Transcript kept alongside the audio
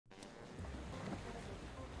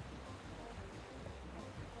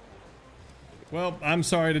Well, I'm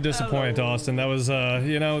sorry to disappoint, Austin. That was,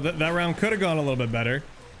 you know, that round could have gone a little bit better.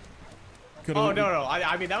 Oh no!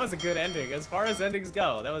 I mean, that was a good ending. As far as endings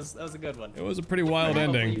go, that was a good one. It was a pretty wild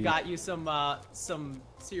ending. You got you some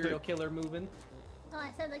serial killer moving. Oh, I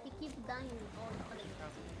said like you keep dying.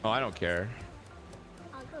 Oh, I don't care.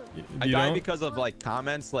 Oh, cool. I die because of like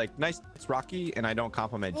comments like "nice, it's Rocky," and I don't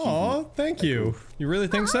compliment. Oh, thank you. You really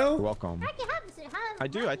think so? You're welcome. Rocky has it. I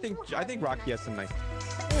do. I think Rocky has some nice.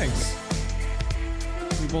 Thanks.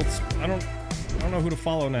 We both. I don't know who to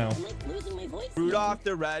follow now. I'm like losing my voice. Rudolph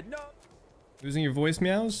the Red. No. Losing your voice,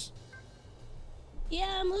 Meows?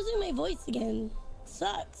 Yeah, I'm losing my voice again.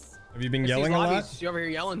 Sucks. Have you been yelling a lot? You over here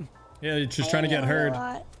yelling. Yeah, you're just trying to get heard.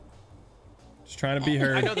 Just trying to be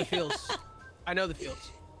heard. I know the feels. I know the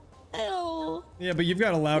feels. Oh. Yeah, but you've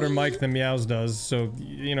got a louder mic than Meows does, so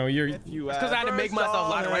you know you're. Because I had to make myself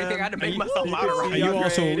louder. Why do you think I had to make myself louder?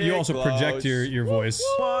 You also project your voice.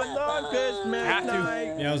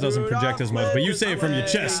 Meows doesn't project as much, but you say it from your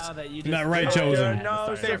chest. Isn't that right, Chosen?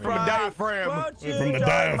 Say it from the diaphragm. From the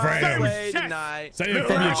diaphragm. Say it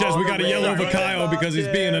from your chest. We gotta yell over Kyle because he's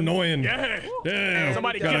being annoying. Yeah.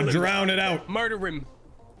 Somebody gotta drown it out. Murder him.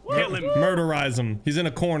 Kill him. Murderize him. He's in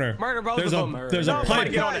a corner. Murder both of them. There's a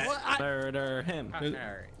pipe. Murder him.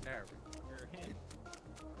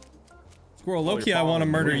 Squirrel, Loki, I want to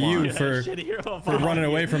murder you for running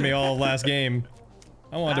away from me all last game.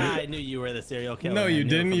 I knew you were the serial killer. No, you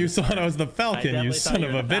didn't. You thought I was the Falcon, you son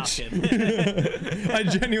of a bitch. I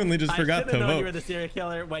genuinely just forgot to vote. I known you were the serial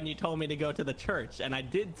killer when you told me to go to the church, and I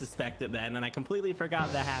did suspect it then, and I completely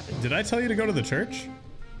forgot that happened. Did I tell you to go to the church?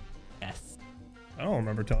 Yes. I don't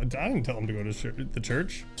remember telling. I didn't tell him to go to the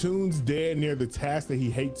church. Toon's dead near the task that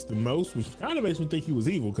he hates the most, which kind of makes me think he was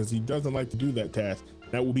evil because he doesn't like to do that task.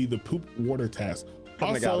 That will be the poop water task.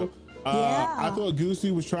 Also, I thought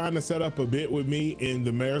Goosey was trying to set up a bit with me in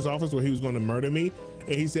the mayor's office where he was going to murder me,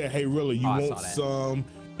 and he said, "Hey, really, you want some?"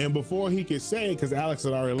 And before he could say it, because Alex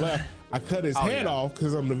had already left, I cut his head off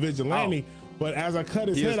because I'm the vigilante. But as I cut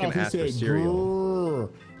his head off, he said, "Grrr."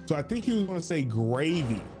 So I think he was going to say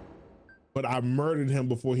gravy. But I murdered him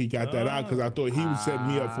before he got that out because I thought he would set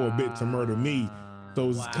me up for a bit to murder me. So it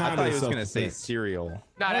was kind of. I thought he was gonna say cereal.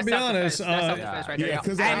 No, I'll be honest. Yeah,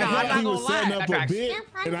 because I thought he was setting up a bit,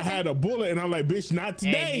 and I had a bullet, and I'm like, "Bitch, not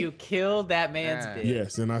today." And you killed that man's bitch.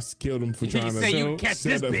 Yes, and I killed him for trying to you catch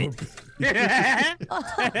this bitch.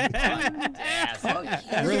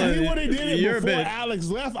 Really, he would have did it before Alex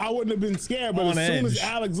left. I wouldn't have been scared, but as soon as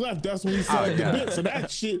Alex left, that's when he said the bit. So that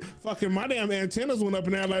shit, fucking my damn antennas went up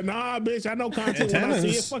and down. Like, nah, bitch, I know content when I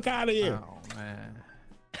see it. Fuck out of here. Oh man.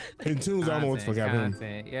 And Toons, I don't know what the fuck happened.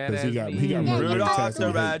 Because he got murdered. Rudolph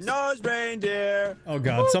the red-nosed reindeer. Oh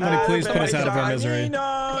God! Somebody please put us out of our misery.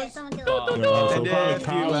 Someone put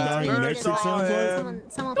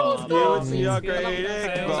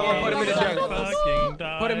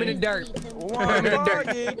him in the dirt. Put him in the dirt.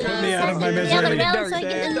 Put me out of my misery.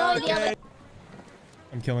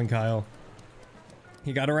 I'm killing Kyle.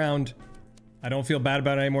 He got around. I don't feel bad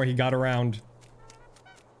about it anymore. He got around.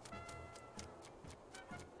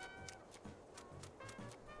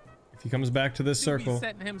 If he comes back to this circle, He's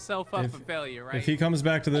setting himself up for failure, right? If he comes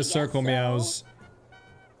back to this circle, Meows.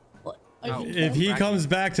 If he comes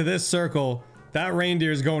back to this circle, that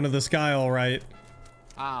reindeer is going to the sky, all right.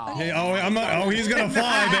 Oh. Hey, he's gonna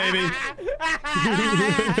fly, baby.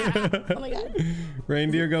 Oh my God.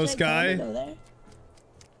 Reindeer go sky.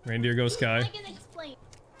 Reindeer go sky.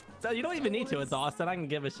 So you don't even need to. It's Austin. I can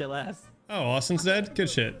give a shit less. Oh, Austin's dead? Good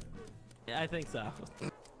shit. Yeah, I think so.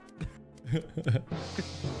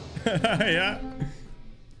 Yeah.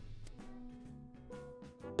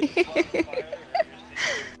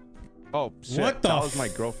 Oh shit! What the that was my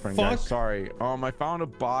girlfriend. fuck? Guys, sorry. I found a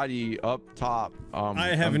body up top.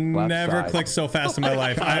 I have never clicked so fast in my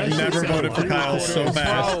life. I have never voted for Kyle so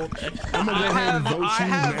fast. I'm gonna go ahead and vote you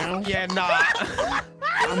now. Yeah, nah.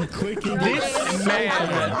 I'm clicking this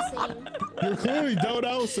man. You're clearly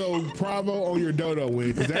Dodo, so bravo on your Dodo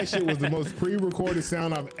win, because that shit was the most pre-recorded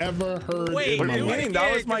sound I've ever heard in my life.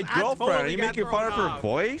 That was my girlfriend. Are you making fun of her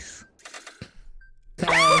voice? I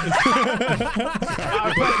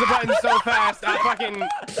pressed the button so fast. I fucking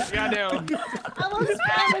goddamn.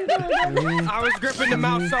 I was gripping the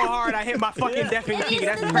mouse so hard. I hit my fucking deafening key.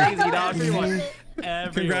 That's crazy, dog.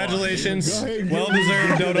 Congratulations. Well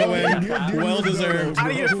deserved Dodo win. Well deserved.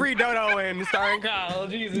 I get a free Dodo win starring Kyle.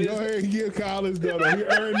 Jesus. Go ahead and give Kyle his Dodo. He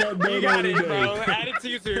earned that Dodo. You got it, today. bro. Add it to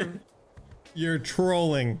you too. You're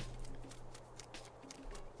trolling.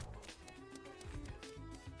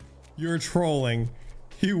 You're trolling.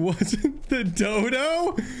 He wasn't the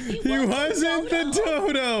dodo? He wasn't the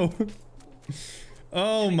dodo.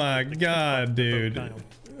 Oh my god, dude.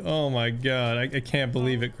 Oh my god. I can't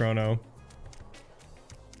believe it, Chrono.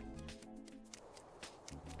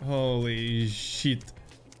 Holy shit.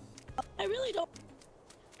 I really don't.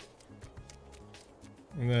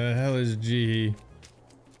 The hell is G?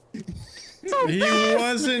 He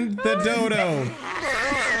wasn't the dodo.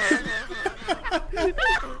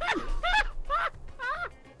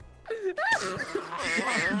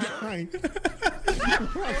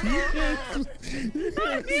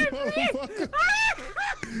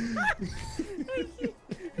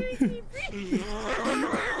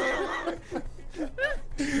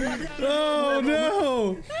 Oh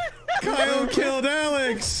no! Kyle killed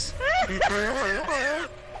Alex!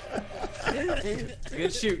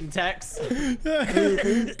 Good shooting, Tex.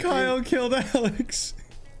 Kyle killed Alex.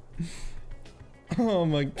 Oh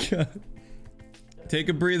my god. Take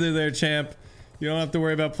a breather there, champ. You don't have to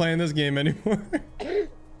worry about playing this game anymore.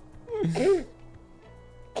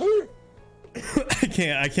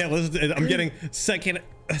 I can't listen to it. I'm getting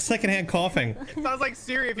secondhand coughing. It sounds like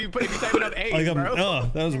Siri if you type it up A's, Like bro.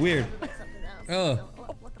 oh, that was weird. Oh,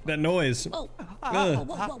 that noise. Whoa, Ugh.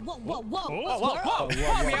 whoa, whoa, whoa, whoa, whoa, Whoa,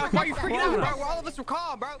 Meow, why are you freaking out, bro? All of us were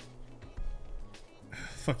calm, bro.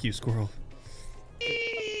 Fuck you, squirrel.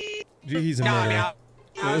 Gee, he's a Nah, murderer. Meow.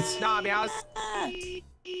 What's Nah, Meow.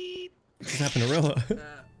 happened to Rilla?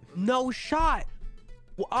 No shot.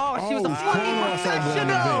 Oh, she was a Oh, fucking wow.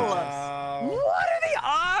 professional. What are the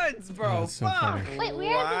odds, bro? That's so funny. Wait, we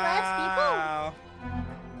are the last people?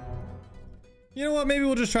 You know what? Maybe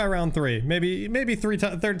we'll just try round 3. Maybe third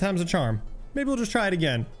time's a charm. Maybe we'll just try it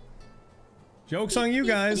again. Joke's on you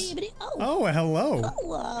guys. Oh, hello.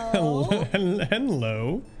 Hello.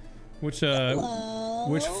 Hello. Which Hello.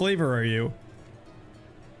 which flavor are you?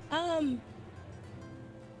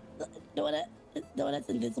 Donut's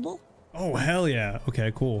invisible. Oh hell yeah.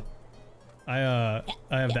 Okay, cool. I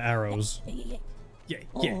have the arrows. Yeah. Yeah,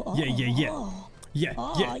 yeah, yeah, yeah, yeah. Yeah,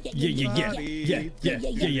 yeah, yeah, yeah, yeah, yeah, yeah,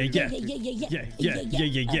 yeah, yeah, yeah,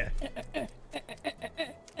 yeah, yeah.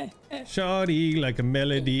 Shawty like a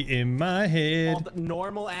melody in my head. Called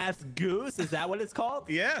normal ass goose? Is that what it's called?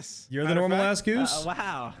 Yes. You're the normal ass goose?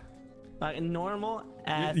 Wow. Normal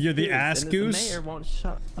ass You're the goose. ass And goose? The mayor won't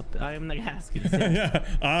shut up. I am the ass goose. Yeah,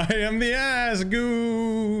 I am the ass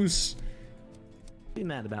goose. Be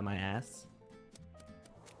mad about my ass.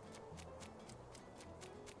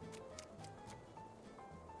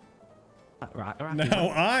 Now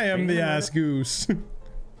I am the ass goose.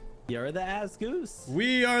 You're the ass goose.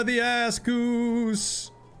 We are the ass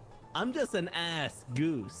goose. I'm just an ass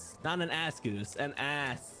goose, not an ass goose. An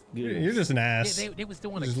ass goose. You're just an ass. Yeah, they was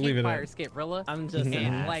doing Just a leave it campfire at- skit, Rilla. I'm just an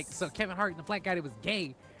and ass. like so Kevin Hart, the black guy that was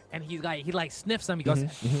gay, and he sniffs him. He goes,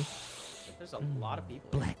 There's a lot of people.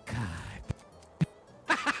 "Black guy."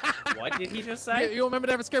 What did he just You, say? you remember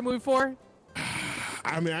that scary movie before?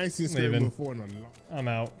 I mean, I ain't seen Scary Leaving. before in a long. I'm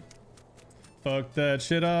out. Fuck that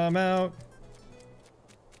shit, I'm out.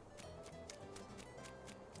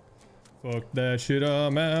 Fuck that shit,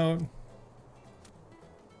 I'm out.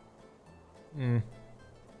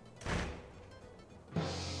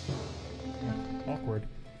 Awkward.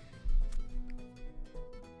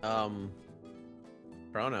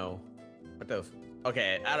 Chrono. What the?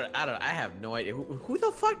 Okay, I don't. I have no idea. Who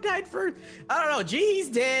the fuck died first? I don't know. G's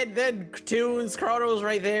dead. Then Toons. Chrono's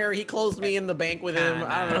right there. He closed me in the bank with him.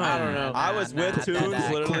 I don't know. I was with Toons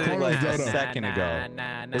literally Chrono's like a Dodo. second ago.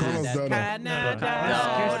 Chrono's Dodo.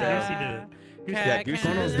 Yeah, Goose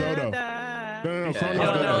Chrono's Goose. Dodo. No,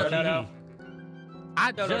 Chrono's Dodo.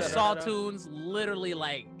 I just saw Toons literally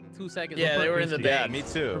like 2 seconds. Yeah, they were in the Yeah, bank. me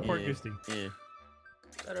too. Report Yeah. Goosey. Yeah.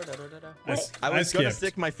 I was gonna skipped.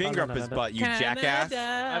 stick my finger up his butt, you jackass.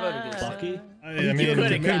 I voted Goose. Bucky. I mean, You it could've,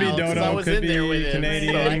 could be Kyle, 'cause I Dodo, was could in there with be him.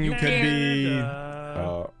 Canadian, You could be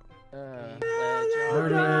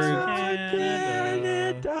murdered.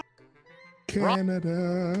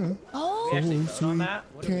 Canada. Oh, We actually Oh, voted on that?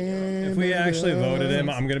 What did we do? Canada. If we actually voted him,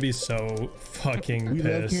 I'm gonna be so fucking We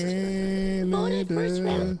love pissed. Voted first Canada.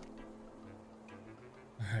 round.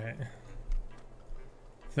 Alright.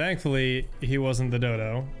 Thankfully, he wasn't the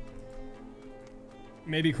dodo.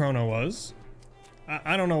 Maybe Chrono was.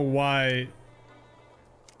 I don't know why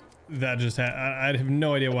that just I have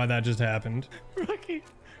no idea why that just happened. Rocky,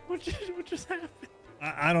 what just happened?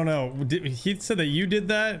 I don't know. He said that you did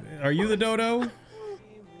that? Are you the dodo?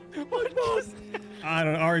 What was? I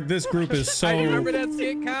don't know. This group is so... I remember that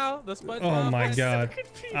skit, Kyle. The SpongeBob. Oh my god.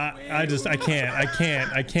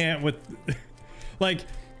 I can't with... Like,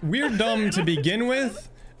 we're dumb to begin with,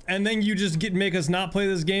 and then you just make us not play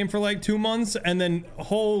this game for like 2 months, and then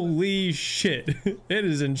holy shit. It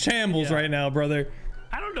is in shambles right now, brother.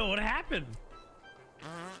 I don't know what happened.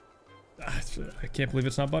 I can't believe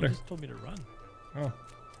it's not butter. You just told me to run. Oh.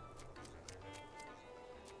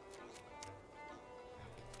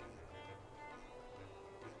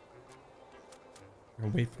 I'm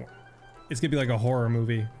gonna wait for him. It's gonna be like a horror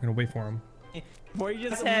movie. I'm gonna wait for him. Before you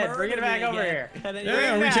just Head, bring it back over here.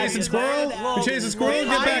 Yeah, are we chasing squirrel? We chasing squirrel?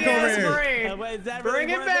 Get back over here. Bring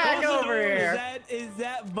it back over here. Is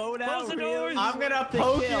that boat out real? I'm gonna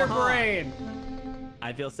poke your brain.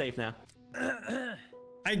 I feel safe now.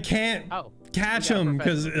 I can't catch You got him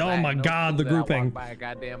because, Professor oh Black. my No god, the clue that I grouping. walked by a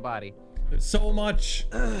goddamn body. So much.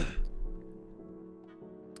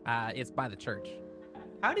 It's by the church.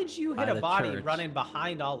 How did you By hit a the body church. running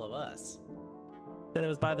behind all of us? Said it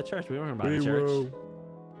was by the church. We weren't by the church.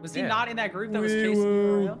 Was he Yeah. not in that group that was Wee chasing you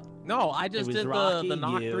woo. around? No, I just was did Rocky, the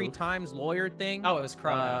knock you. 3 times lawyer thing. Oh, it was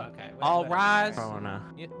Chrono. Okay. wait, All wait. rise. Corona.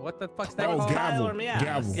 Yeah, what the fuck's that Oh, called? gavel. Kyler, yeah.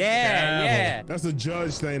 Gavel. Yeah. That's a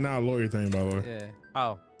judge thing, not a lawyer thing, by the way. Yeah.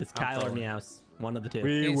 Oh. It's I'm Kyle or following. Meows. One of the two.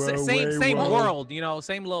 We were Same way wrong. world, you know,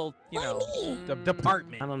 same little, you know,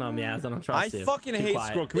 department. I don't know, Meows. I don't I trust you. fucking Too hate quiet.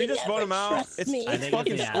 Squirrel. Can we just vote him out? trust It's, me. I it's think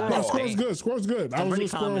fucking it's Squirrel. No, Squirrel's good. Squirrel's good. I I'm was pretty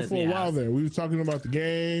with Squirrel confident for a it's while Meows. there. We was talking about the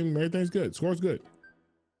game. Everything's good. Squirrel's good.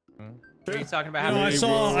 Are you talking about You how know, I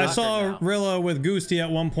we saw Rilla with Goosty at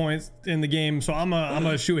one point in the game, so I'm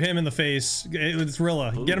gonna shoot him in the face. It's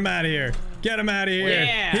Rilla. Get him out of here. Get him out of here.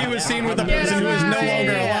 Yeah. He was seen with a Get person him who is no outta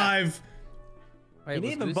longer here. alive. Wait, You was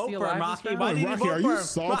didn't even Lucy vote for him, alive this Rocky. round? Why didn't you Rocky, vote are for you him?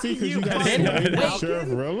 salty Rocky, because you you got fucking sniped by idiot. Sheriff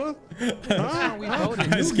Rilla? Huh? We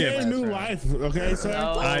voted. I New skipped. game, new life. Okay, sir?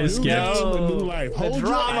 I New skipped. game, new life. Hold your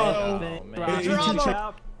drama. L. man. and eat your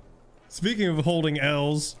Drama. Speaking of holding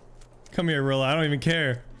L's, come here, Rilla. I don't even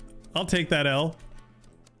care. I'll take that L.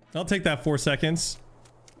 I'll take that 4 seconds.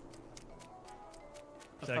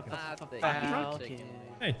 Seconds.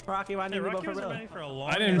 Hey, Rocky, why Hey, didn't you vote Rocky for was Rilla? ready for a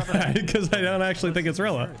long I didn't because I don't actually think it's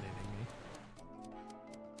Rilla.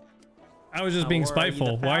 I was just being Or are you the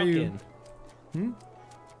spiteful. Why are you? Falcon?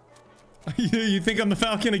 You think I'm the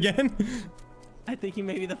Falcon again? I think he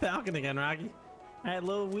may be the Falcon again, Rocky. A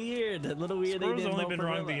little weird. A little weird. Squirrel's They didn't only vote been for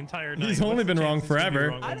wrong Rilla. the entire night. He's only What's been the wrong chances he's gonna be forever.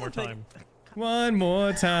 wrong I one more don't time. One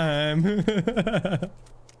more time.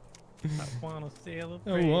 I wanna I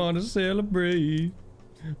celebrate. want to celebrate.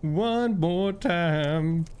 One more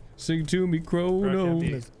time. Sing to me, Chrono.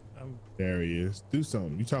 Rocky, There he is. Do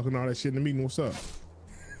something. You talking all that shit in the meeting. What's up?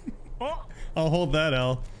 Oh, I'll hold that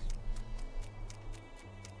L.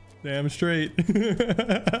 Damn straight. I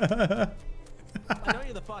know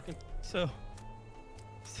you're the fucking. so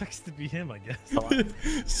sucks to be him, I guess.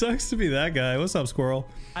 Sucks to be that guy. What's up, Squirrel?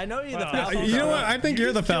 I know you're the Wow. Falcon. You know what? I think You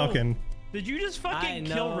you're the just killed- Falcon. Did you just I fucking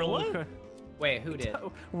know. kill Rilla? Wait, who did?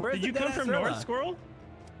 Where's Did the you come deadass from Rilla? North, Squirrel?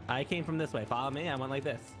 I came from this way. Follow me. I went like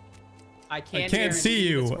this. I can't guarantee see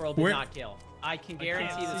you. The squirrel did Where- not kill. I can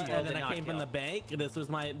guarantee see the you. squirrel And did then I not came kill. from the bank. This was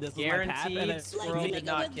my path. Guaranteed And then Like, squirrel make did a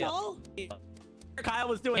not kill. withdrawal? Kyle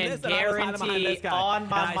was doing And this, and I was hiding behind this guarantee guy. on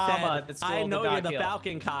my And I mama said, the squirrel I did know not you're the kill.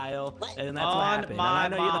 Falcon, Kyle. What? And that's On what happened. And my I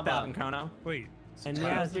know you're the mama. Falcon, Chrono. Wait. And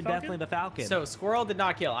Squirrel yeah, was the you're Falcon? definitely the Falcon. So squirrel did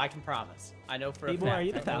not kill. I can promise. I know for a B-boy, fact. are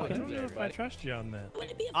you the I know I it Falcon? don't to know if I everybody. trust you on that. I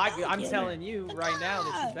wanna be a I'm Falcon. telling you right now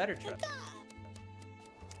that you better trust.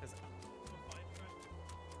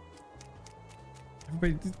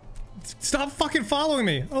 Everybody, stop fucking following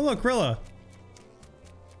me. Oh, look, Rilla.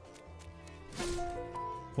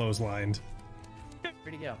 Clotheslined.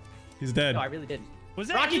 Where'd he go? He's dead. No, I really didn't. Was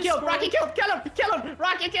that Rocky just killed! Squirrel? Rocky killed! Kill him! Kill him!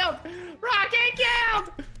 Rocky killed! Rocky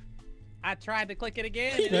killed! I tried to click it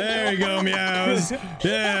again. There you go, Meows.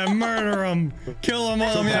 Yeah, murder him. Kill them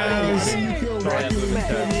all, Why Meows. didn't you kill Rocky when he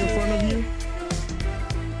killed me in front of you?